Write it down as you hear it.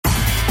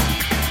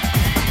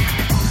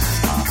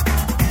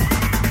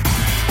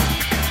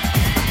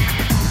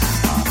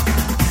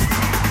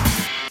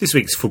This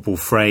week's football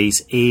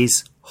phrase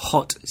is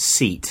hot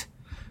seat,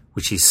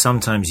 which is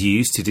sometimes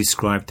used to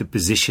describe the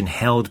position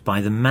held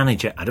by the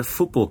manager at a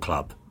football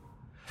club.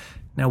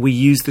 Now, we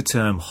use the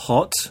term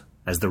hot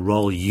as the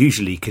role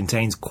usually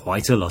contains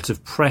quite a lot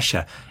of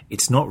pressure.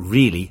 It's not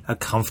really a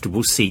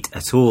comfortable seat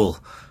at all.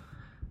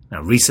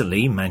 Now,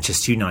 recently,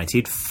 Manchester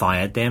United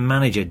fired their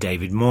manager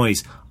David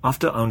Moyes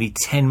after only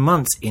 10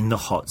 months in the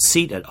hot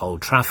seat at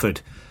Old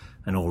Trafford.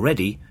 And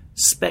already,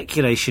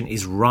 speculation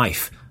is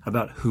rife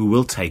about who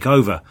will take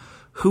over,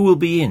 who will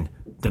be in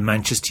the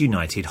Manchester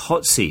United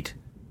hot seat.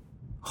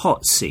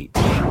 Hot seat.